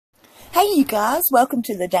Hey you guys, welcome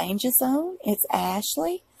to the Danger Zone. It's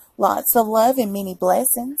Ashley. Lots of love and many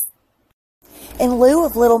blessings. In lieu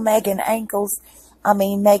of little Meghan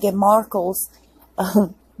Markle's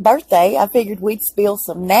birthday, I figured we'd spill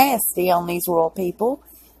some nasty on these royal people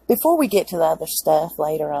before we get to the other stuff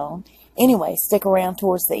later on. Anyway, stick around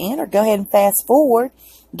towards the end or go ahead and fast forward.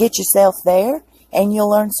 Get yourself there and you'll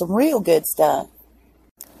learn some real good stuff.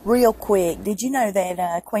 Real quick, did you know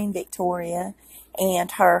that Queen Victoria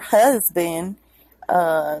and her husband,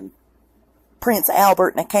 Prince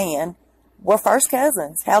Albert Nakan, were first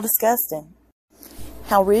cousins? How disgusting.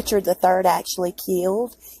 How Richard III actually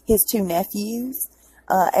killed his two nephews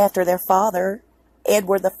after their father,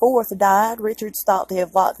 Edward IV, died. Richard's thought to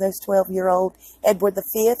have locked those 12-year-old Edward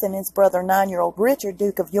V and his brother 9-year-old Richard,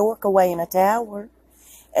 Duke of York, away in a tower.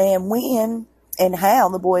 And when and how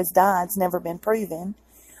the boys died has never been proven.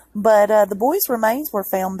 But the boys' remains were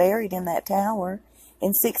found buried in that tower in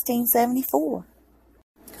 1674.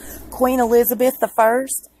 Queen Elizabeth I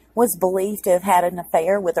was believed to have had an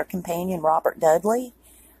affair with her companion Robert Dudley,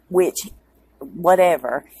 which,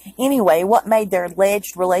 whatever. Anyway, what made their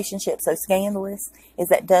alleged relationship so scandalous is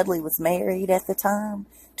that Dudley was married at the time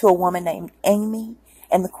to a woman named Amy,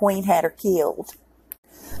 and the Queen had her killed.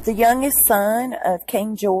 The youngest son of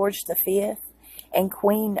King George V and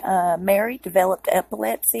Queen Mary developed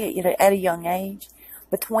epilepsy at a young age.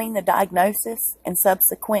 Between the diagnosis and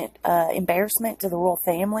subsequent embarrassment to the royal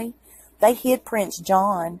family, they hid Prince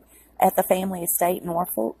John at the family estate in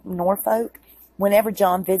Norfolk. Whenever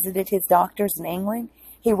John visited his doctors in England,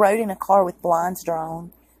 he rode in a car with blinds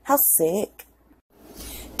drawn. How sick.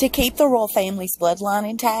 To keep the royal family's bloodline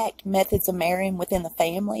intact, methods of marrying within the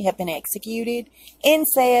family have been executed.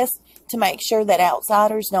 Incest, to make sure that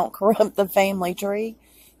outsiders don't corrupt the family tree.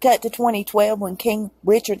 Cut to 2012 when King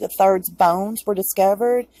Richard III's bones were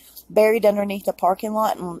discovered, buried underneath a parking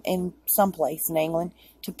lot in some place in England.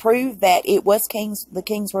 To prove that it was the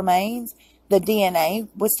king's remains, the DNA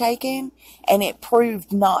was taken, and it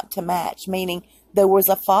proved not to match, meaning there was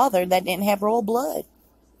a father that didn't have royal blood.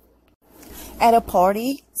 At a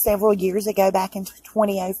party several years ago, back in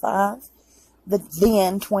 2005, the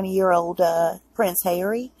then 20-year-old Prince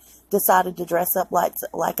Harry decided to dress up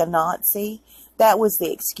like a Nazi. That was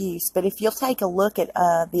the excuse. But if you'll take a look at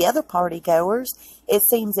the other party goers, it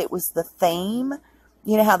seems it was the theme.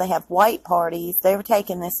 You know how they have white parties? They were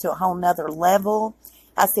taking this to a whole nother level.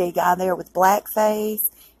 I see a guy there with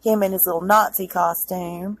blackface, him in his little Nazi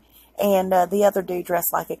costume, and the other dude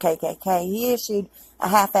dressed like a KKK. He issued a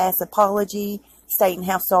half-ass apology stating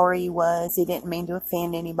how sorry he was. He didn't mean to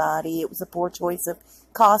offend anybody. It was a poor choice of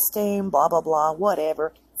costume, blah, blah, blah,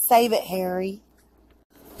 whatever. Save it, Harry.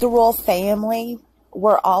 The royal family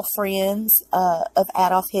were all friends of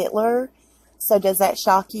Adolf Hitler. So does that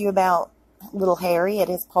shock you about little Harry at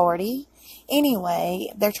his party?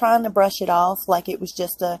 Anyway, they're trying to brush it off like it was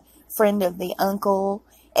just a friend of the uncle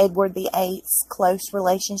Edward VIII's close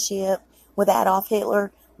relationship with Adolf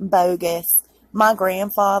Hitler. Bogus. My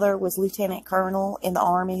grandfather was lieutenant colonel in the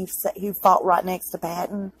army who fought right next to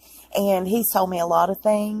Patton, and he's told me a lot of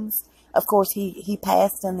things. Of course, he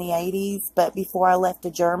passed in the 80s, but before I left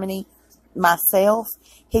to Germany myself,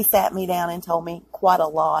 he sat me down and told me quite a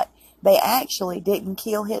lot. They actually didn't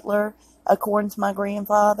kill Hitler, according to my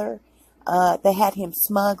grandfather. They had him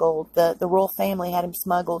smuggled, the royal family had him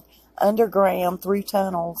smuggled underground through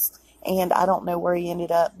tunnels, and I don't know where he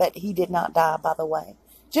ended up, but he did not die, by the way.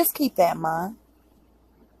 Just keep that in mind.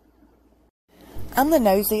 I'm the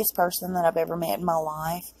nosiest person that I've ever met in my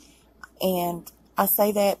life, and I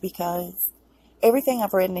say that because everything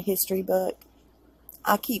I've read in a history book,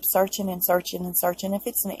 I keep searching and searching and searching. If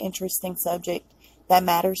it's an interesting subject that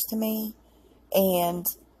matters to me, and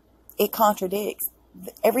it contradicts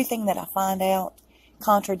everything that I find out,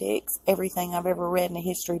 contradicts everything I've ever read in a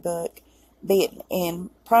history book, be it in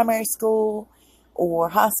primary school or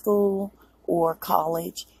high school or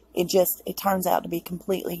college. It turns out to be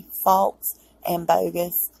completely false and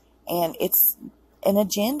bogus, and it's an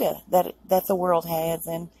agenda that the world has,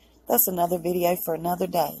 and that's another video for another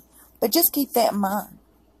day. But just keep that in mind.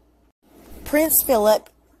 Prince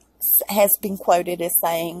Philip has been quoted as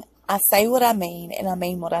saying, "I say what I mean, and I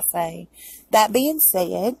mean what I say." That being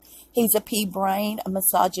said, he's a pea-brain, a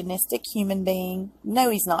misogynistic human being.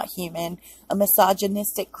 No, he's not human. A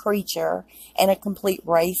misogynistic creature and a complete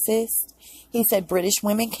racist. He said British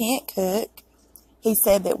women can't cook. He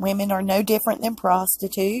said that women are no different than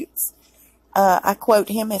prostitutes. I quote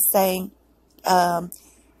him as saying,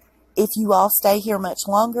 if you all stay here much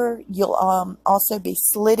longer, you'll also be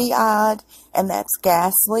slitty-eyed, and that's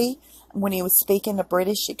ghastly. When he was speaking to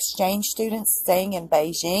British exchange students staying in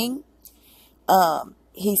Beijing,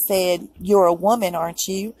 he said, "You're a woman, aren't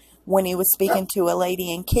you?" when he was speaking to a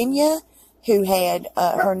lady in Kenya who had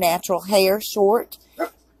her natural hair short.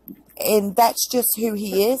 And that's just who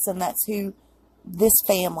he is, and that's who this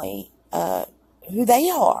family, who they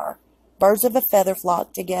are. Birds of a feather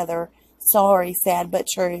flock together. Sorry, sad but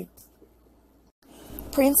true.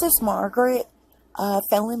 Princess Margaret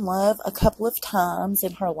fell in love a couple of times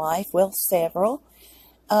in her life, well, several.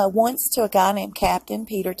 Once to a guy named Captain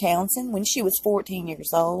Peter Townsend when she was 14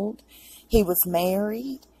 years old. He was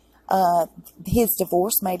married. His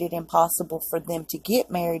divorce made it impossible for them to get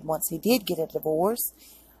married once he did get a divorce.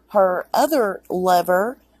 Her other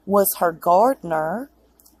lover was her gardener.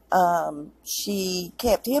 She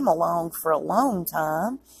kept him along for a long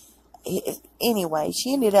time. Anyway,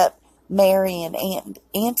 she ended up marrying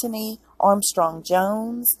Anthony Armstrong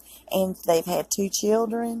Jones, and they've had 2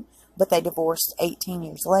 children, but they divorced 18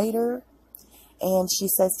 years later. And she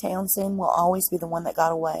says Townsend will always be the one that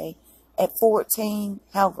got away. At 14,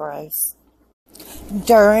 how gross.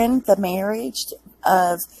 During the marriage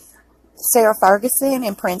of Sarah Ferguson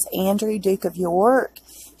and Prince Andrew, Duke of York,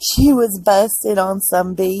 she was busted on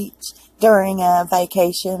some beach during a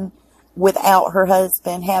vacation without her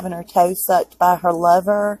husband, having her toe sucked by her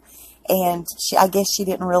lover. And I guess she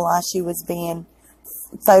didn't realize she was being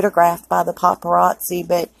photographed by the paparazzi,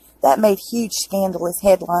 but that made huge scandalous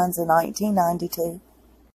headlines in 1992.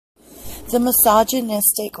 The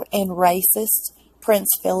misogynistic and racist Prince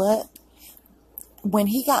Philip, when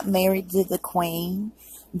he got married to the Queen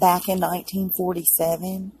back in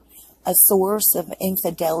 1947, a source of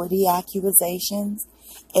infidelity accusations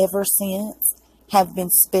ever since have been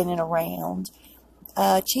spinning around.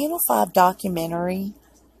 Channel 5 documentary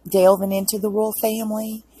delving into the royal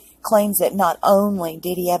family claims that not only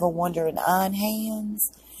did he have a wandering eye and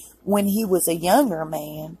hands when he was a younger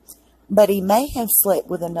man, but he may have slept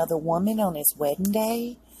with another woman on his wedding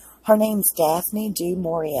day. Her name's Daphne du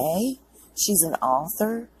Maurier. She's an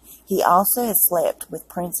author. He also has slept with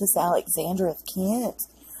Princess Alexandra of Kent.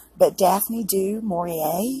 But Daphne du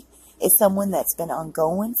Maurier is someone that's been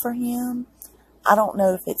ongoing for him. I don't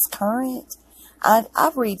know if it's current.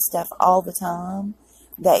 I read stuff all the time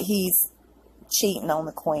that he's cheating on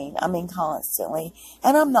the Queen. I mean, constantly.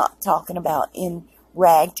 And I'm not talking about in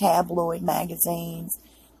rag tabloid magazines.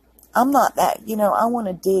 I'm not that, I want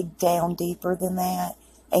to dig down deeper than that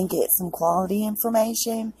and get some quality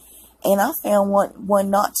information. And I found one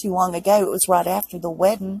not too long ago. It was right after the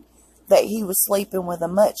wedding that he was sleeping with a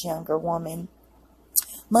much younger woman.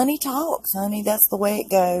 Money talks, honey. That's the way it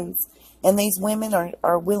goes. And these women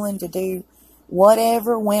are willing to do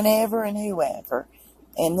whatever, whenever, and whoever.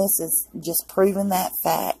 And this is just proving that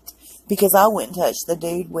fact. Because I wouldn't touch the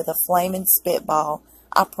dude with a flaming spitball.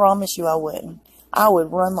 I promise you I wouldn't. I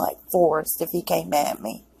would run like Forrest if he came at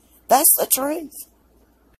me. That's the truth.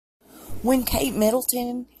 When Kate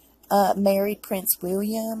Middleton married Prince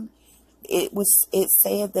William, it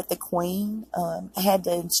said that the Queen had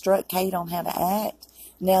to instruct Kate on how to act.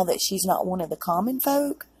 Now that she's not one of the common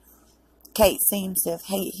folk, Kate seems to have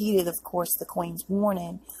heeded, of course, the Queen's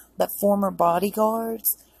warning. But former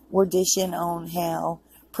bodyguards were dishing on how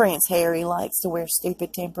Prince Harry likes to wear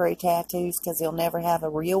stupid temporary tattoos because he'll never have a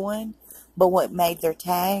real one. But what made their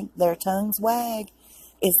tongues wag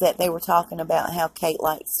is that they were talking about how Kate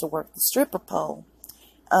likes to work the stripper pole.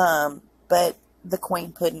 But the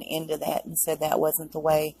Queen put an end to that and said that wasn't the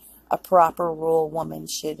way a proper royal woman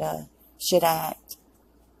should act.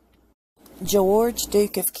 George,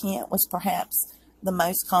 Duke of Kent, was perhaps the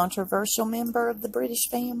most controversial member of the British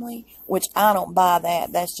family, which I don't buy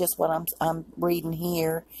that. That's just what I'm reading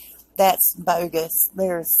here. That's bogus.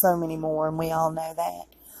 There's so many more, and we all know that.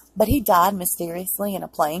 But he died mysteriously in a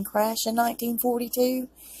plane crash in 1942,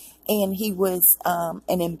 and he was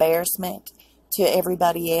an embarrassment to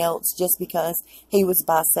everybody else just because he was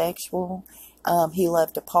bisexual. He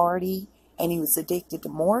loved to party, and he was addicted to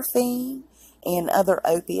morphine and other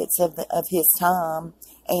opiates of his time,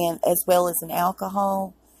 and as well as an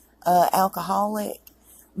alcoholic.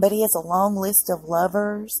 But he has a long list of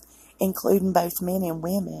lovers, including both men and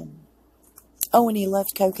women. Oh, and he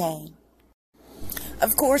loved cocaine.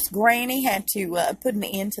 Of course, Granny had to put an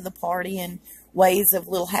end to the party in ways of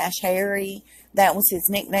Little Hash Harry. That was his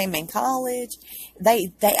nickname in college.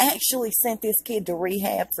 They actually sent this kid to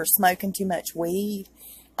rehab for smoking too much weed.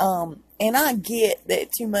 And I get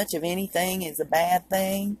that too much of anything is a bad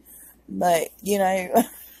thing. But,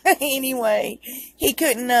 anyway, he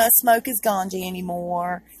couldn't smoke his ganja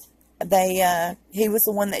anymore. He was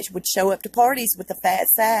the one that would show up to parties with the fat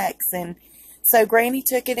sacks, and so Granny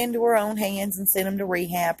took it into her own hands and sent him to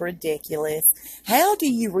rehab. Ridiculous. How do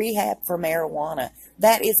you rehab for marijuana?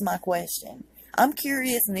 That is my question. I'm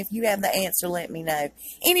curious, and if you have the answer, let me know.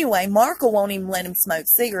 Anyway, Markle won't even let him smoke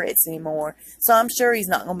cigarettes anymore, so I'm sure he's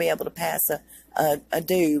not going to be able to pass a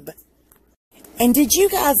doob. And did you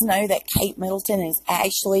guys know that Kate Middleton is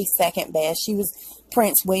actually second best? She was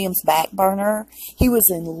Prince William's back burner. He was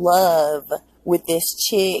in love with this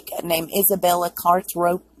chick named Isabella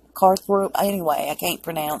Carthrope. Anyway, I can't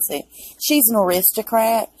pronounce it. She's an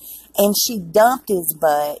aristocrat, and she dumped his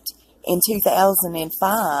butt in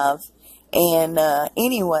 2005. And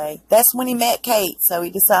anyway, that's when he met Kate. So he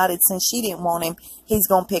decided since she didn't want him, he's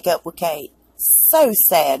going to pick up with Kate. So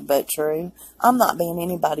sad, but true. I'm not being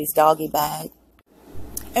anybody's doggy bag.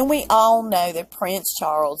 And we all know that Prince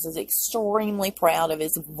Charles is extremely proud of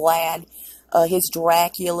his his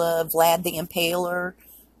Dracula, Vlad the Impaler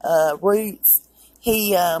roots.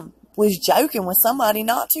 He was joking with somebody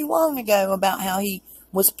not too long ago about how he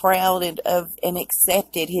was proud of and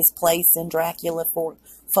accepted his place in Dracula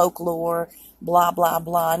folklore, blah, blah,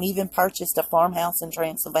 blah, and even purchased a farmhouse in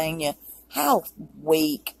Transylvania. How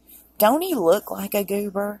weak. Don't he look like a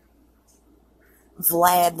goober?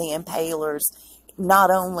 Vlad the Impaler's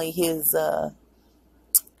not only his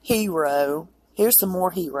hero. Here's some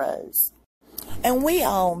more heroes. And we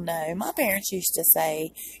all know, my parents used to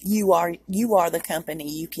say, you are the company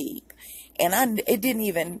you keep. And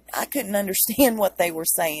I couldn't understand what they were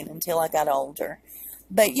saying until I got older.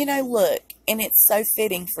 But, look, and it's so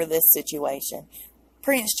fitting for this situation.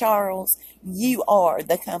 Prince Charles, you are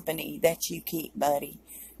the company that you keep, buddy.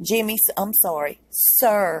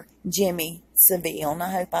 Sir Jimmy Savile, and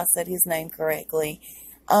I hope I said his name correctly.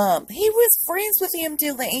 He was friends with him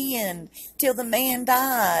till the end, till the man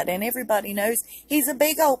died, and everybody knows he's a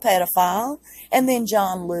big old pedophile. And then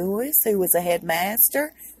John Lewis, who was a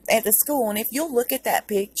headmaster at the school, and if you'll look at that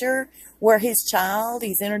picture where he's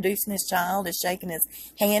introducing his child, is shaking his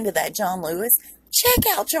hand to that John Lewis, check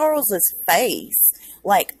out Charles's face.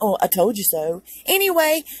 Like, oh, I told you so.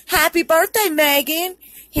 Anyway, happy birthday, Meghan.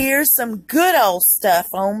 Here's some good old stuff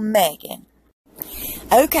on Meghan.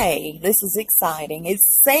 Okay, this is exciting.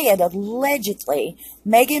 It's said, allegedly,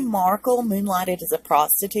 Meghan Markle moonlighted as a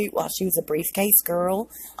prostitute while she was a briefcase girl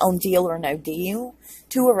on Deal or No Deal.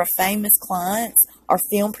 Two of her famous clients are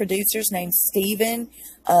film producers named Stephen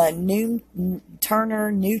Turner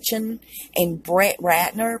Nuchin and Brett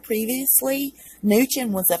Ratner previously.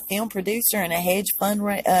 Nuchin was a film producer and a hedge fund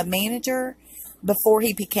manager before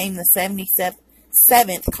he became the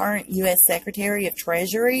 77th current U.S. Secretary of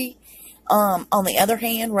Treasury. On the other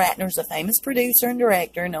hand, Ratner's a famous producer and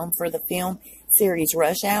director known for the film series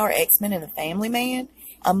Rush Hour, X-Men, and The Family Man,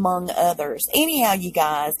 among others. Anyhow, you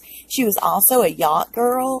guys, she was also a yacht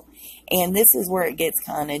girl, and this is where it gets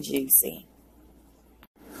kind of juicy.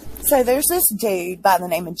 So there's this dude by the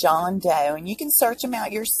name of John Doe, and you can search him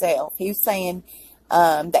out yourself. He was saying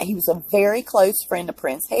that he was a very close friend of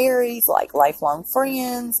Prince Harry's, like lifelong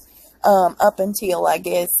friends, up until, I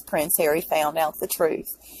guess, Prince Harry found out the truth.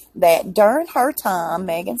 That during her time,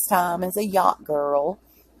 Meghan's time as a yacht girl,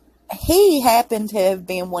 he happened to have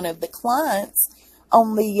been one of the clients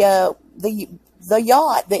on the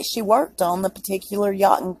yacht that she worked on, the particular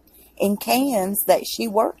yacht in Cannes that she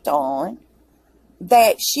worked on,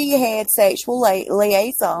 that she had sexual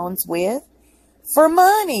liaisons with for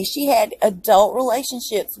money. She had adult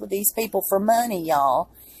relationships with these people for money, y'all.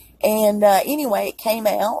 And anyway, it came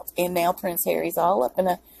out, and now Prince Harry's all up in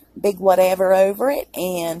a big whatever over it,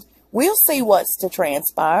 and we'll see what's to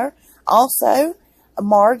transpire. Also,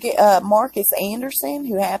 Marcus Anderson,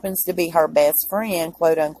 who happens to be her best friend,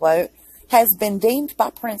 quote unquote, has been deemed by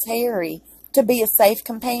Prince Harry to be a safe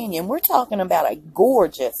companion. We're talking about a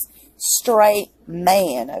gorgeous, straight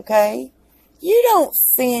man, okay? You don't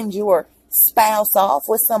send your spouse off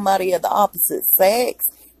with somebody of the opposite sex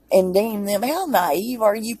and deem them. How naive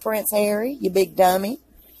are you, Prince Harry, you big dummy?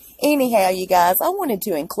 Anyhow, you guys, I wanted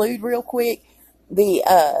to include real quick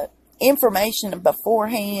the information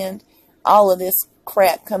beforehand. All of this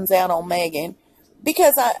crap comes out on Meghan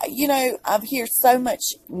because I've heard so much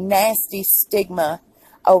nasty stigma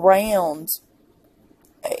around,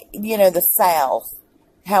 the South,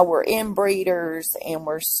 how we're inbreeders and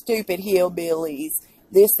we're stupid hillbillies,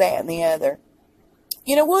 this, that, and the other.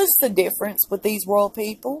 What's the difference with these royal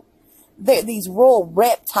people? These royal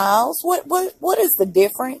reptiles? What is the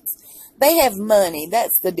difference? They have money.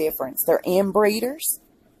 That's the difference. They're inbreeders.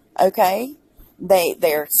 Okay?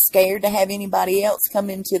 They're scared to have anybody else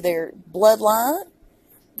come into their bloodline.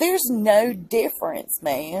 There's no difference,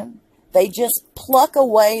 man. They just pluck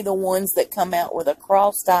away the ones that come out with a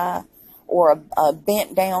crossed eye or a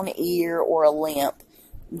bent down ear or a limp.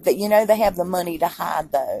 They have the money to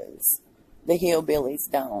hide those. The hillbillies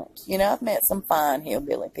don't. I've met some fine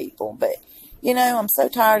hillbilly people, but You know, I'm so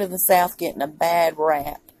tired of the South getting a bad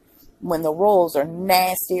rap when the rules are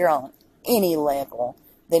nastier on any level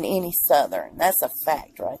than any Southern. That's a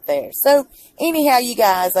fact right there. So, anyhow, you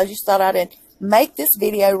guys, I just thought I'd make this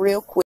video real quick.